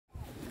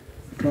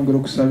Twongera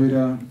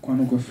okusabira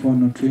mukwano gwaffe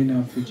ono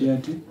Trainer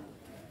Gerald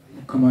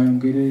Mukama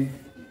yongere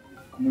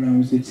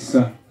kumulamuza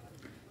ekisa.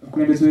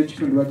 Abakulembeze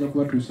b'ekitundu bajja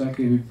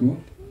kubatuusaako ebibbo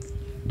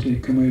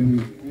teekemu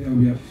ebirabo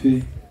byaffe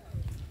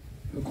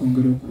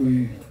okwongera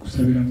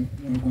okusabira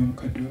mu gwa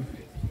mukadde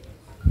waffe.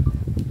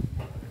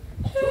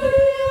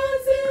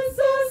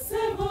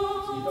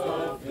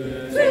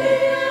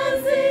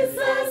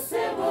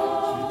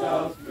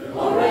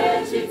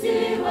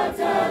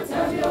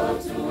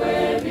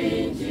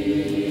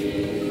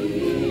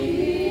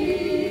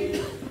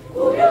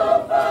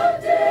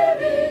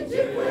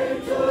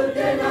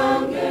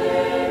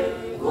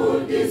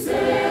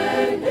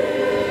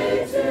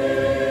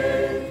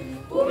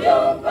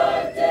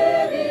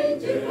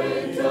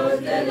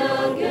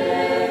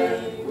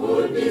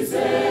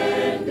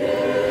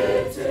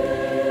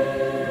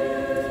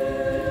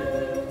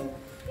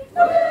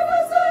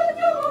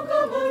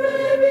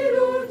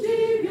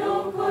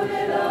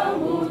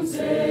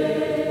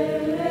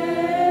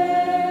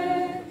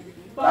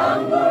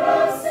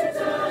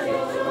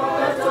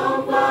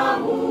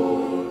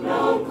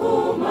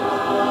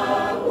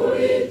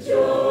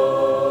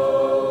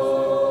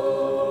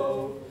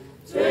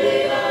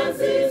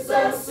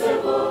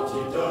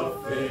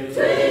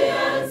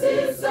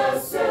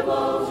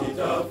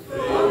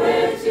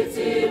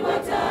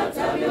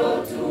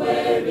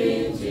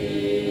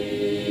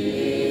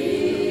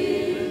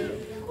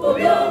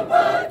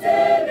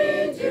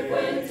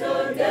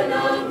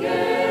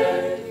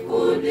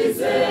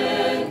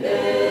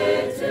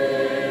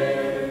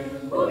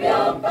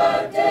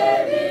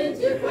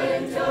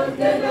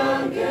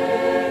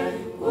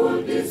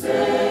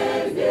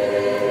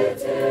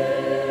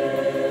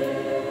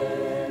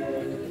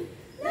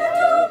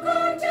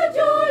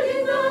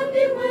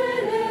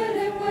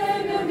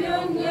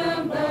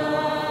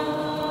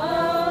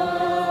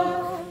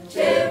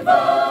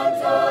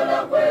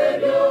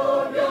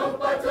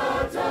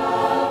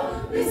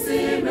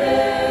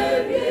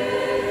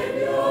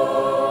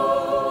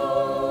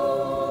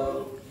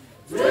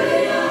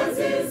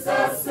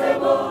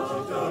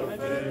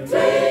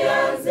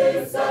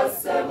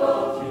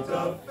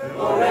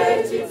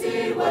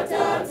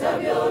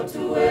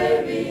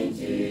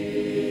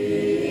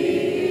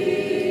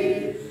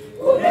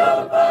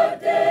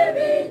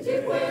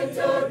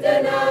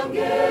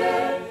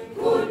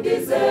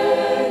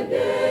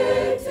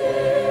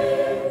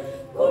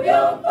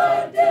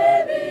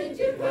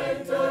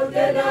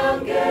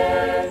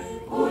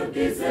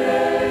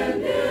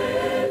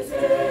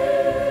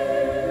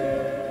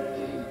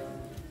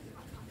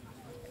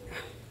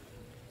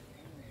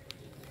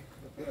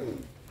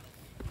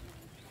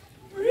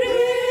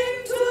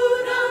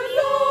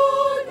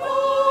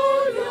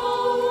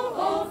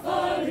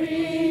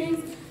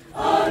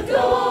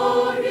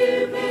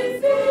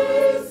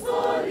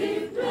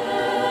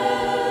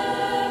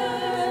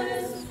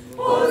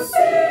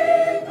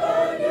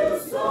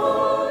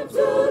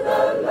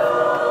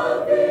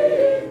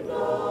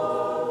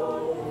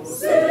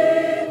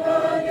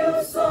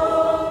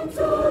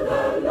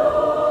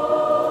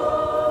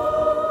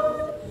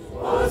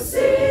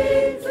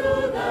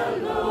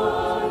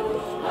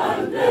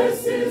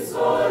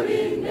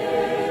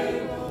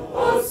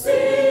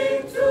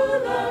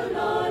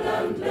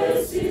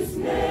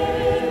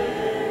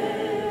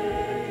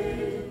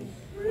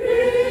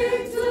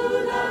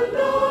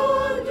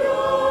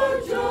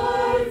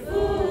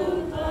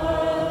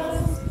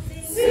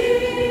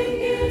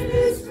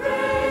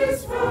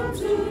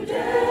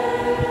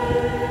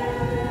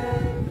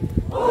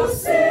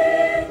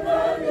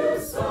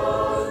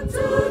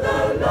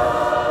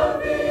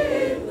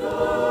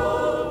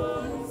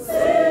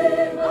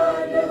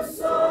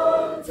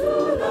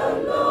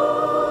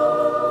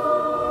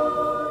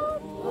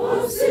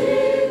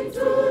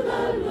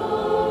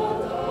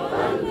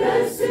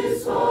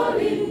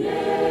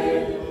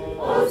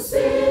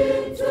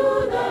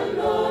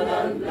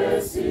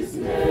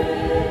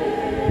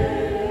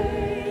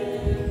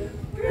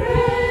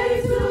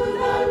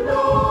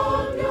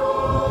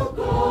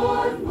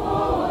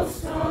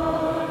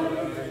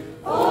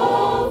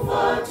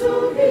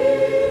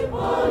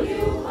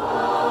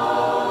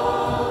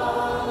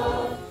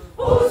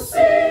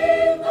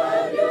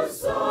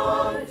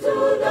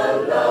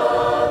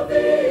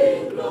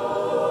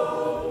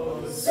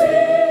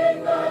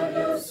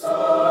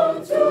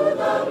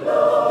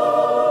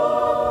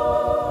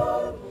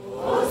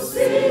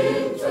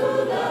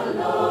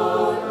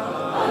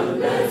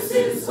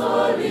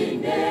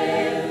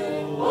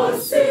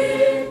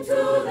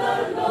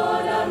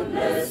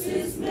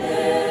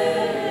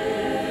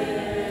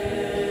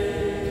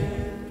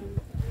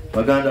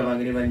 Baganda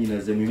bangene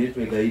banyinaze mu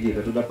mitwe gaidi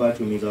katoda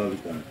patu mizawo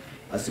bitano.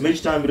 Asime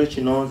ekitambiro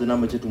kino nze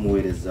namwe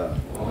kyetumuweereza.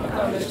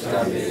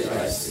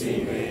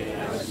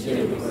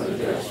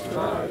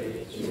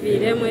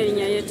 Biremu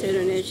erinnya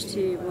ly'etteero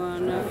n'ekitiibwa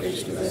naffe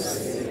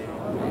kitugase.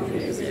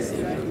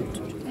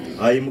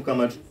 Ayi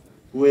Mukama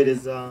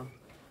tuweereza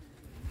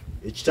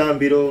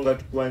ekitambiro nga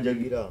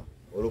tukwanjagira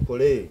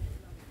olokole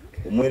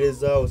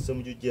omuweereza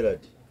Ssemujju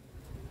Gerald.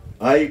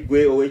 Ayi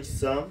gwe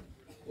ow'ekisa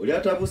oli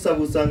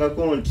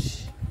atabuusabusangako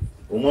nti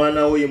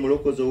omwana we ye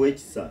mulokozi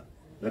ow'ekisa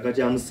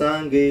nakati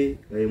amusange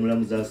nga ye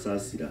mulamuzi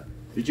asaasira.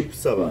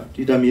 Tukikusaba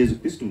tuyitamu Yesu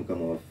Kristo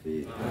Mukama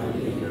waffe.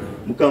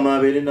 Mukama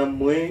abeere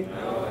nammwe,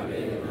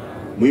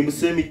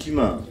 muyimuse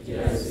emitima.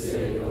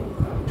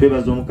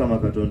 Twebaza Omukama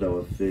Katonda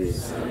waffe.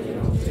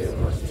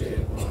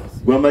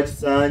 Gwamba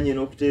kisaanye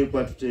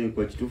n'okuteekwa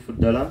tuteekwa kituufu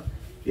ddala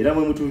era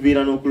mwe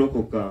mutuviira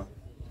n'okulokoka.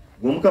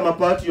 Gw'Omukama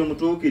Paatiri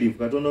omutuukirivu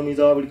Katonda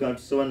omuyinza wa buli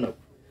kantu tusaba nnaku.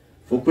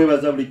 Ffe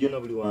okwebaza bulijjo na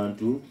buli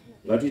wantu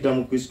nga tuyita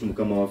mu Kristo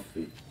Mukama waffe.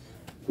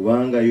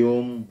 Kubanga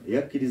y'omu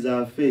eyakkiriza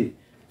afe,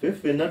 ffe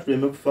ffenna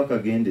tuleme kufa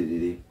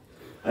kagenderere.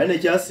 Ate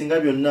nekyasinga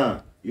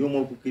byonna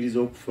y'omu okukkiriza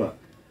okufa.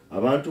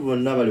 Abantu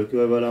bonna balyoke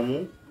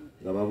babalamu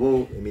nga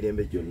babo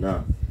emirembe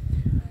gyonna.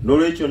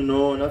 N'olwekyo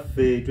nno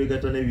naffe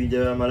twegatta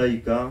n'ebibinja bya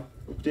malayika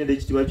okutenda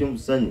ekitiibwa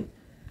ky'omusanyu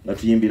nga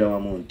tuyimbira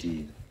wamu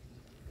nti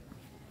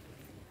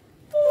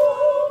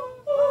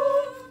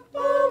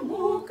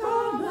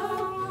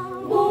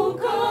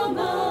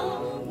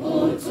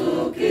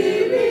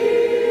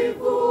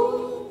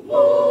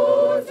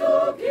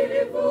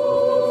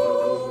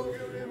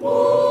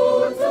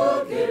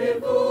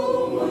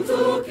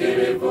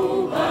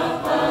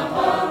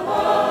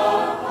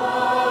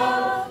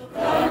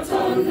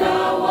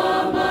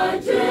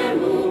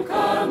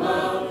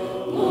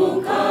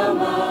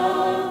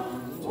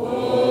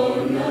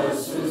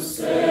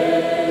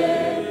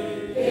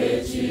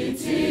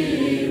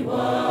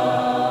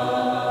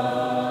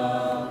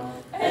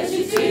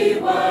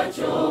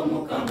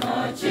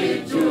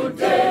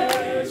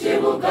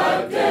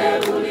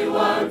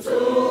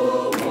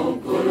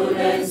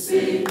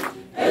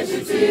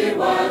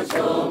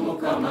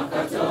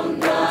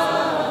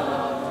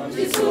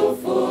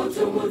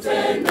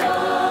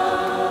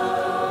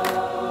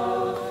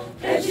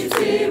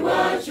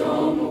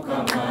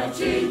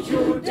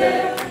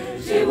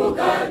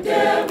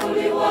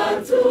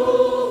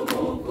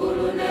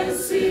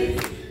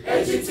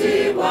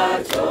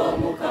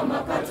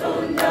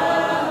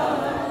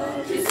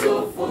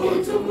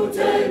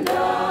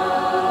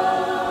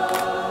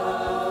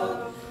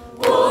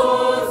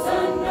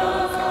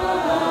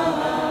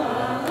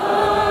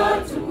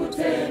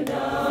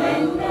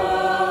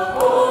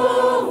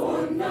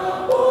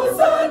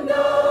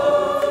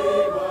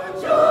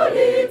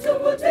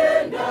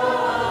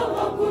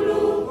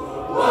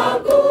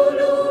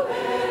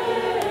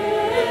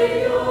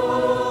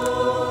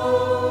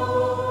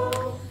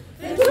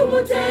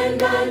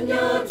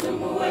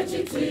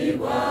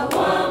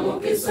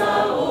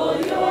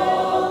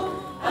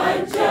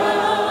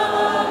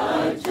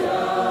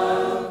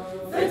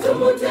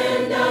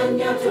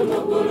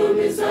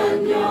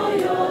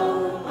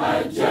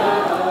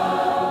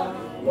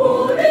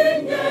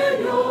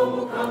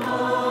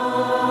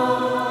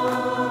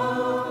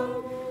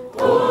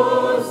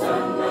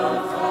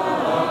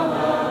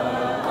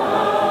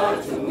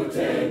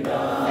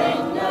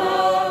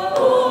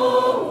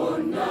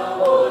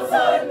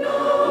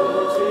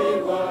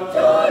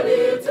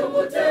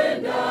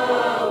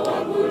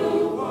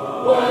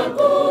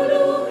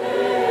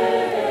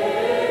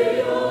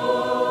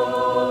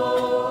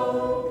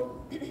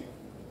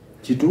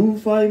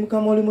kituufu ayi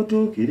Mukama oli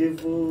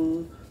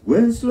mutuukirivu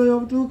gw'ensolo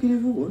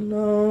y'obutuukirivu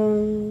bwonna.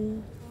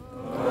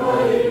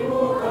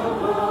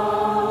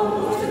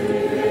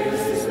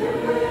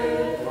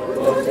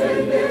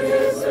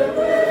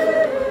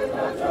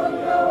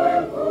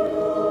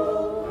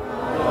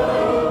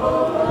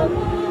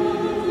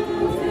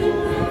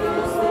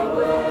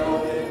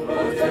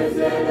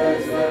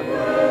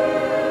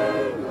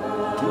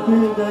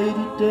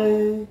 Tukwegayiridde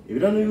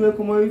ebirano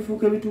biweeko mwoyo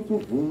bifuuke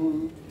bitukuvu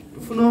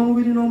tufuna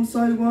omubiri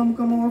n'omusaayi gwa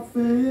Mukama waffe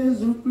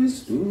Yesu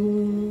Kristo.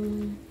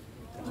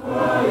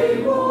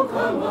 Ayi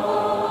Mukama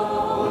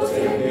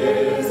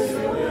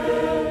otenderezebwe,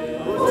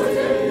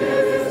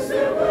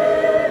 otenderezebwe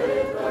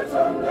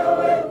Katonda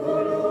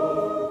w'eggulu.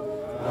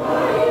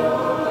 Ayi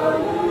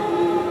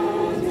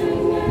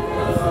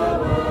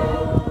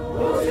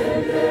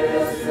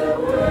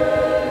otenderezebwe.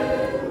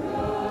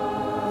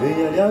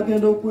 Eyali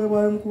agenda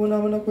okuweebwayo mu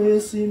kubonaabona kwe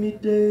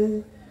yeesiimidde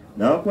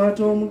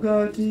n'akwata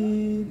omugaati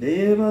ne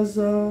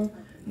yeebaza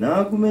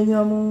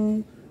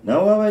n'agumenyamu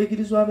n'awa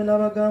abayigirizwa be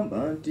n'abagamba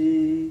nti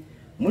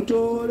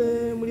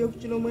mutoole mulye ku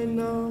kino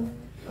mwenna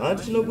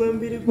anti kino gwe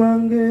mubiri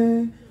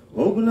gwange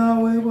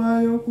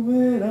ogunaaweebwayo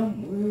okubeera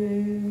mmwe.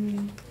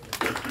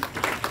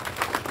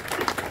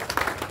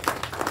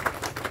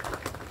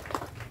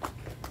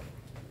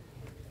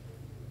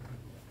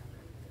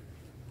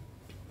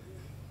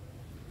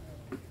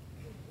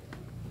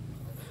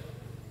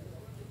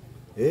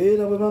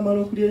 Era bwe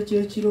baamala okulya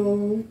ekyekiro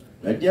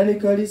n'ajja ne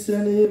kalisira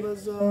ne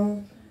yeebaza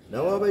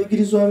n'awa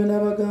abayigirizwa be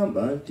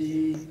n'abagamba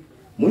nti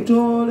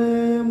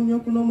mutoole munywe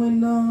kuno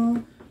mwenna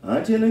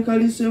anti eno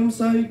ekaliisa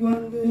omusaayi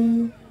gwange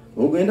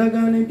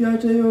ogw'endagaano empya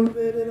ate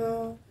ey'olubeerera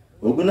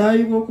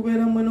ogunaayibwa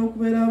okubeera mmwe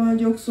n'okubeera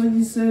abangi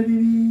okusonyisa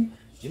ebibi.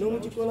 Kino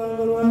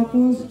mukikolanga lwa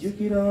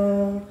kunzijjukira.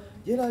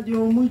 Gerald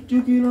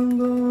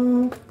omujjukiranga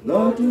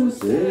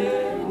ng'atuuse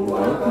mu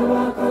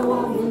bwakabaka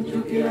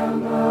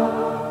bw'omujjukiranga.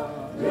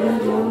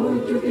 Gerald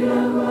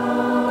omujjukiranga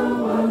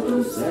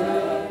ng'atuuse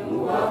mu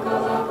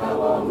bwakabaka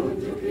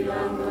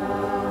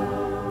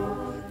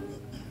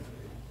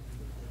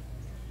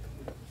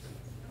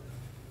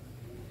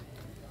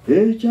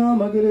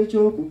ekyamagero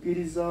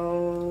eky'okukkiriza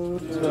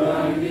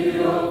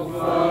tutangire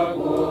okufa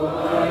kwo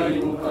ayi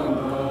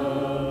Mukama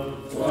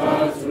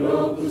twatula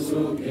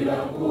okuzuukira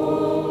kwo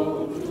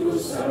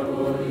okutuusa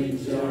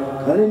lw'olijja.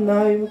 Kale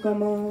naayi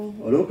Mukama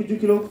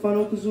olw'okujjukira okufa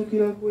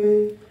n'okuzuukira kwe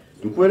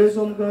tukuweereza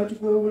omugaati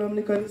gw'obulamu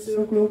ne kanisa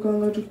y'okulooka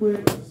nga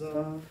tukwebaza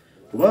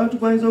kuba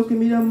tukwanyiza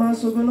okuyimirira mu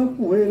maaso go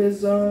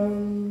n'okuweereza.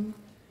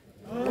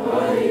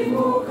 Ayi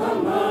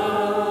Mukama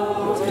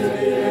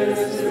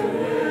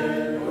otenderezebwe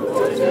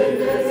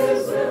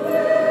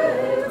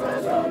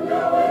Katonda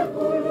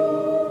w'eggulu.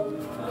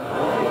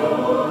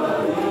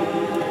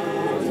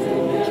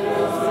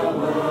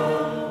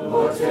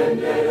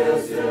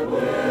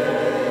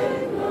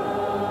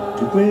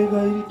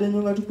 Tukwegayiridde nnyo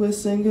nga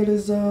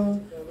tukwesengereza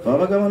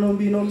abagabana mu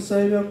biina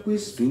omusaayi bya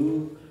Kristu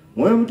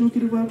mwoyo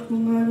mutuukirivu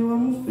atukuŋŋaanye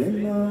wamu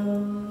ffenna.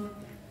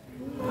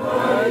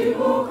 Ayi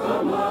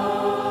Mukama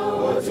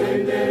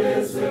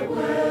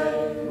otenderezebwe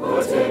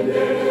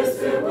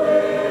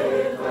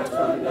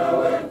Katonda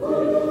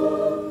w'eggulu.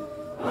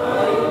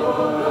 Ayi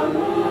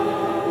Mukama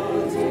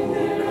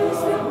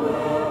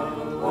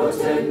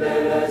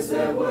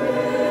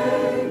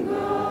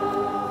otenderezebwenga.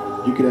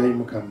 Jjukira ayi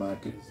Mukama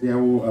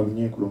Eklezia-wo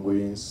abunye enkulungo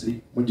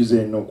y'ensi mujjuze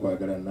yenna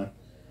okwagalana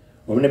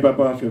wamu ne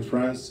Papa waffe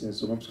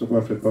Francis Omwepiskopi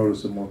waffe Paulo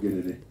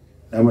Ssemwogerere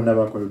n'abonna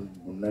abakola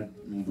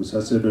mu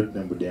busaserdoti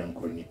ne mu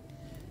budiyankoni.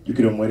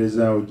 Jjukira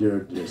omuweereza wo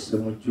Gerald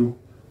Ssemujju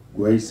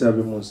gwe wayisa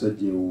abe mu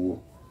nsajja ewuwo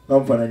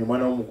bamufaananya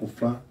omwana wo mu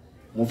kufa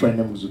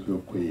mufaananya mu buzuukiro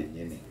kwe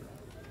yennyini.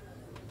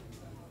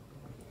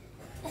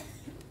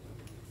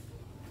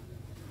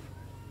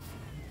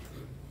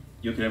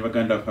 Jjukira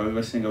baganda baffe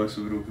abebasinga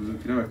basuubira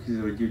okuzuukira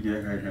bakkiriza bajje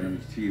gyeyakaayakana mu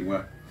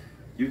kitiibwa.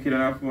 Jjukira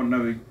n'abafu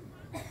bonna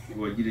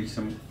bewagira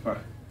ekisa mu kufa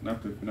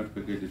naffe ffenna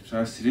tukwegeredde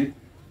tusaasire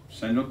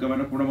tusaanire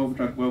okugabana ku bulamu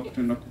obutaggwa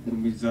okutenda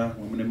kugulumiza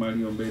wamu ne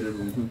Maaliya ombeerera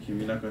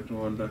omutuukirivu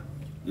Katonda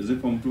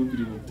Yosefu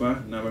omutuukirivu bba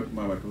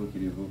n'abatuma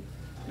abatuukirivu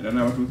era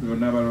n'abatuukirivu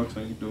n'abalala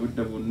okusangidde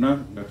obudde bwonna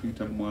nga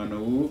tuyita mu mwana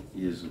wo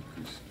Yesu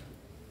Kristo.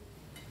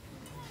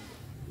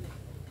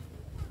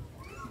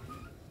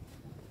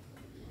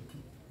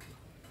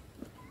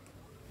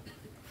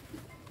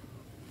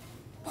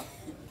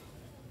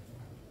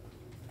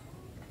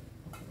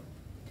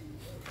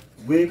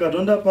 Gwe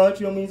Katonda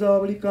paati omuyinza wa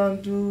buli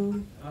kantu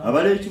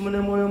abala ekimu ne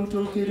mwoyo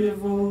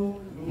omutuukirivu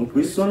mu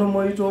Kristo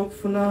n'omwoyo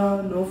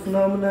okufuna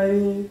n'ofunamu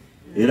naye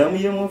era mu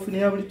ye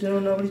mwofunira buli ttendo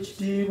na buli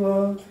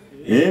kitiibwa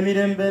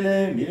emirembe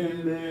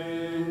n'emirembe.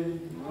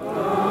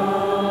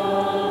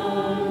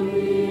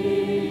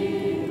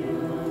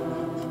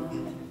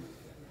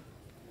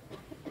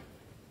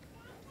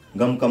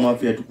 Nga Mukama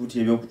waffe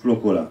yatukuutira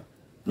eby'okutulokola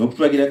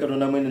n'okutulagira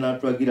Katonda mwene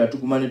n'atulagira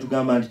tuguma ne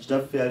tugamba nti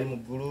Kitaffe ali mu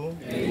ggulu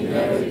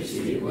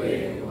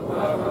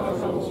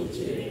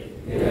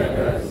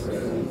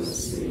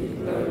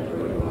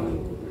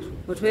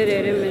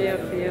otwereere emmere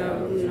yaffe ya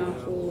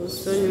lunaku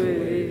osonyiwa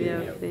ebibi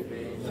byaffe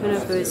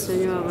fenaffe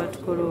besonyiwa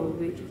abatukola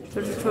obubi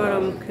totutwala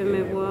mu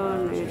kukemebwa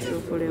naye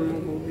tukole mu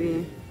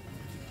bubi.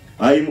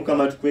 Ayi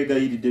Mukama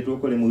tukwegayiridde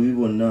twokole mu bibi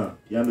bonna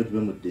tuyambe tube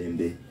mu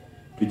ddembe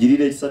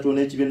tugirire ekisa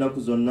n'ekibi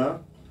ennaku zonna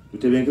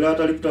tutebenkera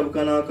atali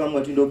kutabuka n'akamu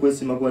atinda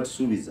okwesiima ku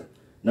batusuubiza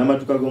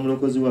n'amatuka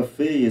g'omulokozi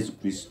waffe Yesu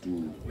Kristo.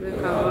 Gwe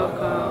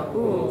Kabaka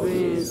kuwa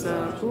obuyinza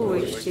kuwa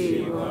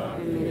ekitiibwa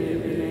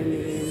emirembe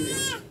n'emirembe.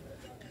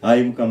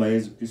 Ayi Mukama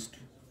Yesu Kristo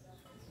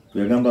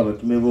bwe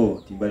abatume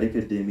bo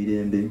timbalekedde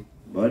emirembe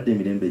bawadde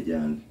emirembe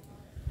gyange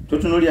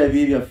totunuulira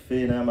ebibi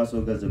byaffe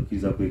n'amaaso gazze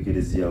kukkiriza ku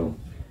Eklezia-wo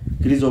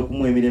kkiriza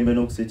okumuwa emirembe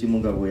n'okusa ekimu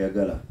nga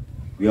bw'oyagala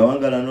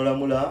bw'eyawangala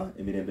n'olamula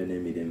emirembe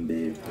n'emirembe.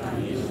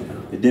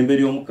 Eddembe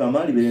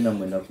ly'Omukama libeere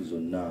nammwe ennaku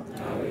zonna.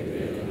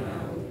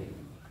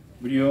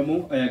 Buli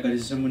omu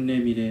ayagalize munne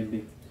emirembe.